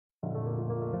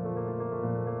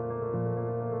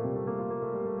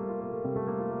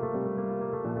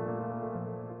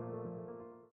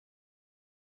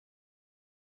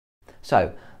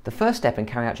So the first step in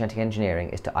carrying out genetic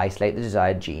engineering is to isolate the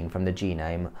desired gene from the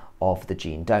genome of the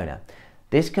gene donor.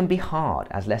 This can be hard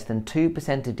as less than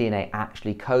 2% of DNA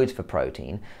actually codes for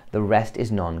protein, the rest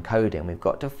is non-coding. We've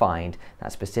got to find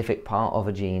that specific part of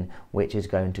a gene which is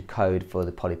going to code for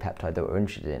the polypeptide that we're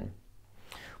interested in.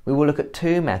 We will look at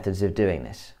two methods of doing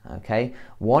this. Okay?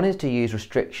 One is to use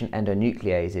restriction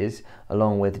endonucleases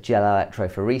along with gel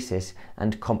electrophoresis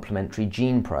and complementary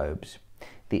gene probes.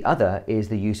 The other is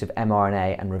the use of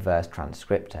mRNA and reverse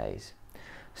transcriptase.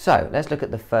 So let's look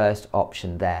at the first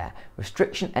option there,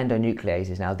 restriction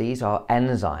endonucleases. Now these are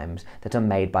enzymes that are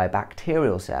made by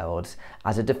bacterial cells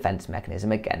as a defense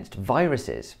mechanism against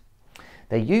viruses.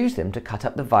 They use them to cut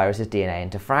up the virus's DNA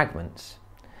into fragments.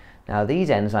 Now these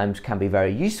enzymes can be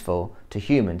very useful to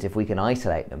humans if we can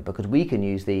isolate them, because we can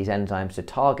use these enzymes to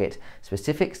target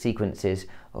specific sequences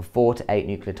of 4 to 8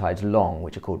 nucleotides long,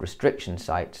 which are called restriction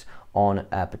sites on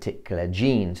a particular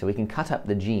gene. So we can cut up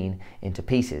the gene into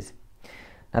pieces.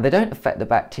 Now they don't affect the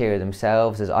bacteria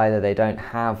themselves, as either they don't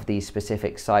have these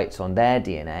specific sites on their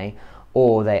DNA,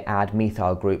 or they add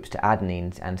methyl groups to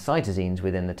adenines and cytosines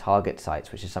within the target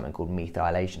sites, which is something called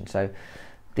methylation. So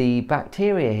the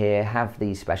bacteria here have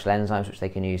these special enzymes which they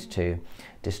can use to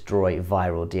destroy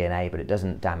viral DNA, but it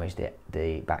doesn't damage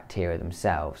the bacteria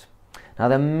themselves. Now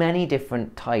there are many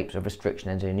different types of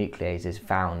restriction endonucleases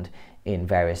found in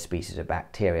various species of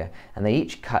bacteria, and they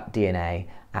each cut DNA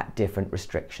at different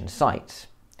restriction sites.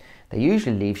 They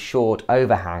usually leave short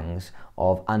overhangs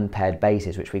of unpaired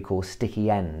bases, which we call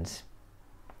sticky ends.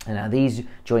 And now these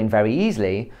join very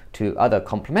easily to other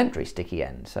complementary sticky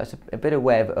ends. So it's a bit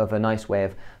of a nice way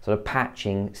of sort of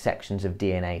patching sections of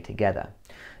DNA together.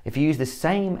 If you use the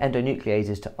same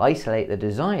endonucleases to isolate the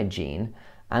desired gene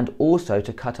and also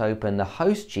to cut open the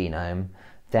host genome,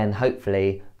 then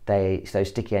hopefully those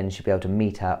sticky ends should be able to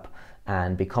meet up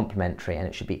and be complementary, and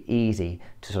it should be easy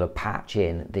to sort of patch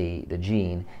in the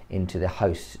gene into the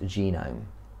host genome.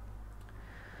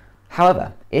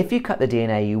 However, if you cut the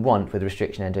DNA you want with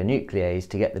restriction endonuclease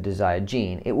to get the desired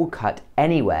gene, it will cut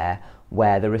anywhere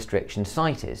where the restriction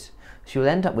site is. So you'll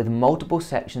end up with multiple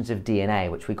sections of DNA,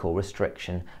 which we call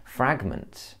restriction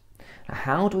fragments. Now,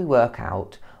 how do we work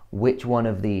out which one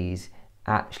of these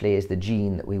actually is the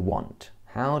gene that we want?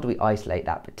 How do we isolate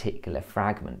that particular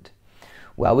fragment?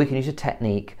 Well, we can use a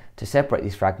technique to separate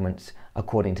these fragments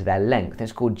according to their length.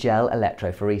 It's called gel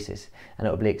electrophoresis, and it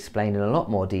will be explained in a lot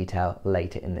more detail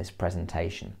later in this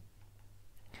presentation.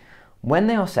 When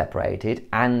they are separated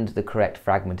and the correct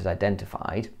fragment is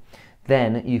identified,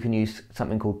 then you can use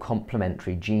something called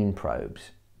complementary gene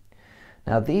probes.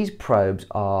 Now these probes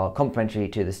are complementary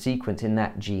to the sequence in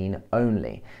that gene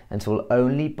only, and so will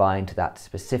only bind to that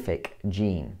specific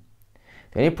gene.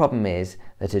 The only problem is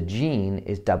that a gene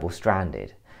is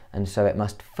double-stranded, and so it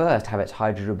must first have its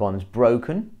hydrogen bonds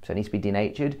broken, so it needs to be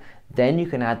denatured. Then you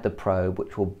can add the probe,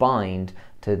 which will bind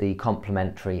to the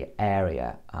complementary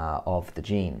area of the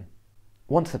gene.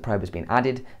 Once the probe has been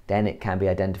added, then it can be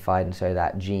identified, and so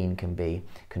that gene can be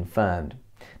confirmed.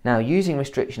 Now, using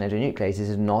restriction endonucleases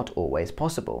is not always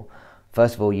possible.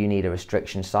 First of all, you need a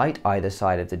restriction site either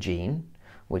side of the gene,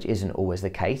 which isn't always the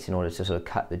case in order to sort of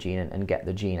cut the gene and get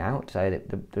the gene out, so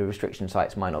that the restriction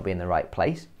sites might not be in the right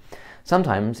place.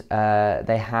 Sometimes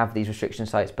they have these restriction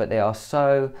sites, but they are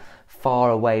so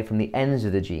far away from the ends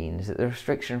of the genes that the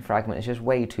restriction fragment is just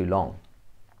way too long.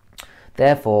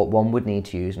 Therefore, one would need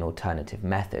to use an alternative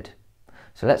method.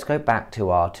 So let's go back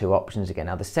to our two options again.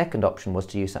 Now the second option was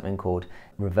to use something called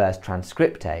reverse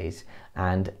transcriptase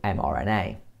and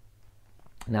mRNA.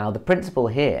 Now the principle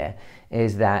here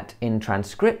is that in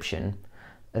transcription,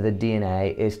 the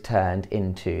DNA is turned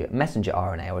into messenger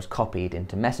RNA, or is copied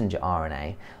into messenger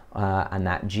RNA, and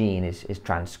that gene is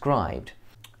transcribed.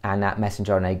 And that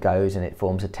messenger RNA goes and it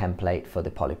forms a template for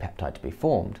the polypeptide to be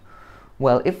formed.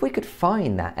 Well, if we could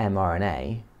find that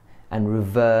mRNA and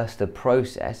reverse the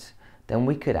process, then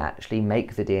we could actually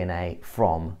make the DNA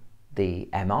from the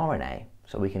mRNA.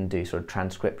 So we can do sort of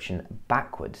transcription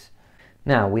backwards.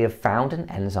 Now we have found an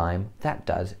enzyme that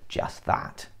does just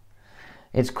that.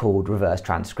 It's called reverse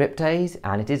transcriptase,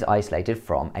 and it is isolated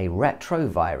from a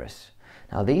retrovirus.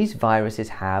 Now these viruses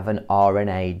have an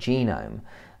RNA genome,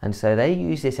 and so they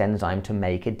use this enzyme to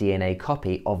make a DNA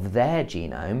copy of their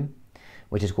genome,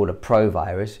 which is called a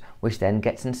provirus, which then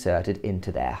gets inserted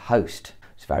into their host.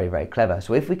 It's very, very clever.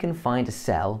 So if we can find a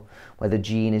cell where the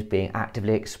gene is being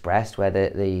actively expressed, where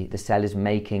the cell is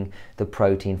making the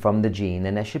protein from the gene,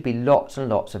 then there should be lots and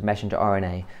lots of messenger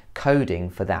RNA coding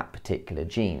for that particular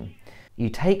gene. You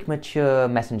take mature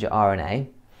messenger RNA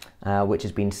which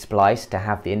has been spliced to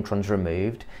have the introns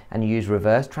removed, and use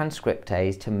reverse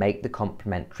transcriptase to make the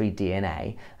complementary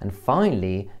DNA, and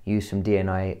finally use some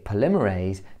DNA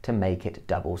polymerase to make it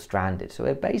double-stranded. So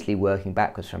we're basically working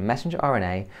backwards from messenger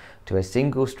RNA to a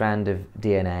single strand of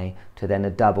DNA to then a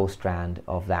double strand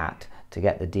of that to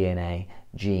get the DNA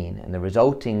gene, and the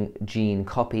resulting gene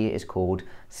copy is called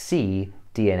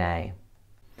cDNA.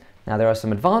 Now there are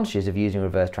some advantages of using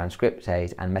reverse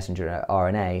transcriptase and messenger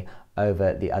RNA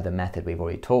over the other method we've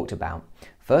already talked about.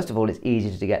 First of all, it's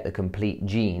easier to get the complete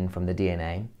gene from the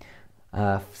DNA.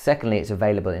 Secondly, it's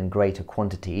available in greater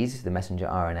quantities, the messenger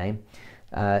RNA.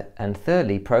 And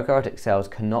thirdly, prokaryotic cells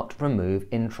cannot remove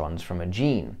introns from a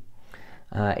gene.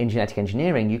 In genetic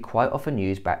engineering, you quite often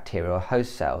use bacterial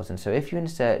host cells, and so if you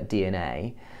insert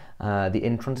DNA, the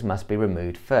introns must be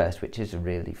removed first, which is a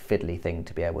really fiddly thing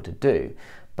to be able to do.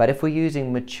 But if we're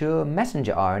using mature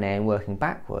messenger RNA and working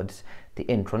backwards, the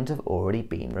introns have already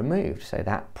been removed, so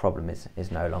that problem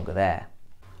is no longer there.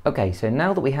 Okay, so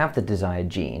now that we have the desired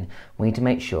gene, we need to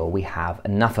make sure we have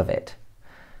enough of it.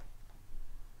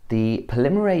 The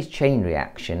polymerase chain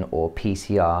reaction, or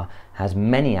PCR, has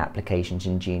many applications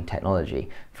in gene technology.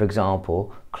 For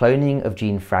example, cloning of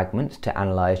gene fragments to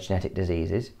analyze genetic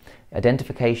diseases,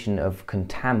 identification of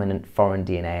contaminant foreign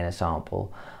DNA in a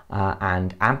sample,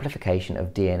 and amplification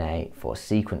of DNA for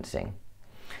sequencing.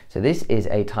 So this is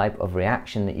a type of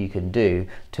reaction that you can do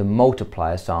to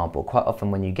multiply a sample. Quite often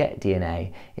when you get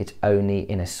DNA, it's only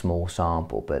in a small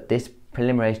sample, but this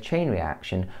polymerase chain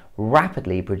reaction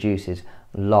rapidly produces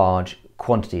large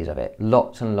quantities of it,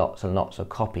 lots and lots and lots of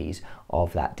copies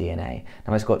of that DNA.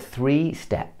 Now it's got 3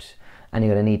 steps, and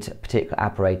you're going to need a particular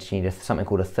apparatus. You need something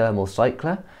called a thermal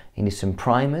cycler, you need some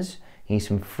primers, you need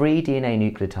some free DNA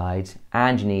nucleotides,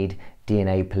 and you need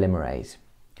DNA polymerase.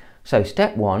 So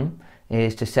step 1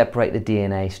 is to separate the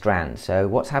DNA strands. So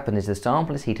what's happened is the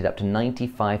sample is heated up to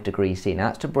 95 degrees C. Now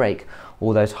that's to break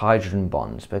all those hydrogen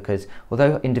bonds, because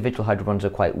although individual hydrogen bonds are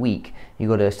quite weak, you've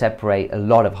got to separate a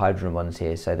lot of hydrogen bonds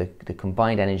here, so the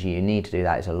combined energy you need to do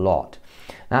that is a lot.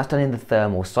 Now that's done in the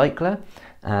thermal cycler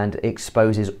and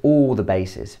exposes all the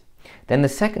bases. Then the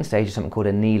second stage is something called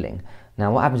annealing.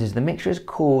 Now what happens is the mixture is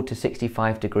cooled to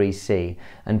 65 degrees C,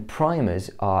 and primers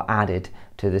are added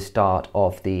to the start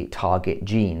of the target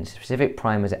genes. Specific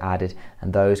primers are added,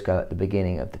 and those go at the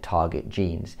beginning of the target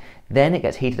genes. Then it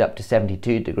gets heated up to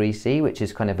 72 degrees C, which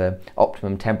is kind of an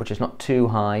optimum temperature. It's not too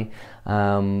high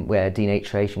where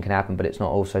denaturation can happen, but it's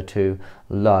not also too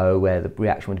low where the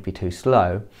reaction would be too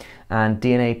slow. And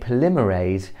DNA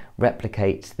polymerase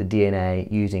replicates the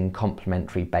DNA using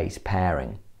complementary base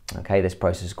pairing. Okay, this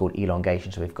process is called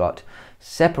elongation. So we've got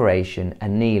separation,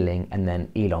 annealing, and then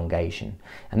elongation.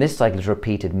 And this cycle is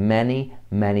repeated many,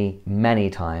 many, many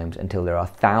times until there are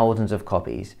thousands of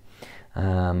copies.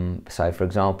 So for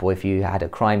example, if you had a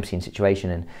crime scene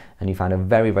situation and you found a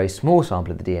very, very small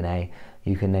sample of the DNA,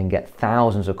 you can then get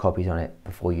thousands of copies on it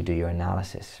before you do your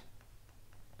analysis.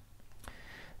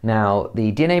 Now,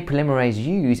 the DNA polymerase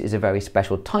used is a very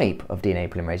special type of DNA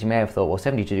polymerase. You may have thought, well,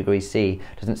 72 degrees C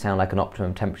doesn't sound like an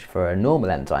optimum temperature for a normal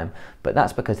enzyme, but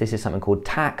that's because this is something called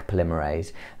Taq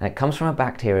polymerase, and it comes from a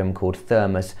bacterium called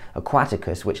Thermus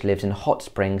aquaticus, which lives in hot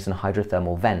springs and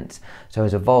hydrothermal vents. So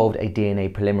has evolved a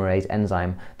DNA polymerase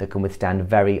enzyme that can withstand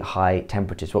very high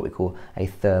temperatures, what we call a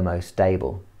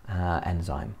thermostable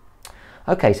enzyme.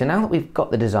 Okay, so now that we've got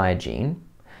the desired gene,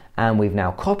 and we've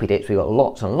now copied it, so we've got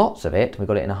lots and lots of it, we've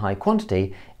got it in a high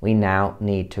quantity, we now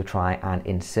need to try and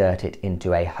insert it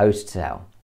into a host cell.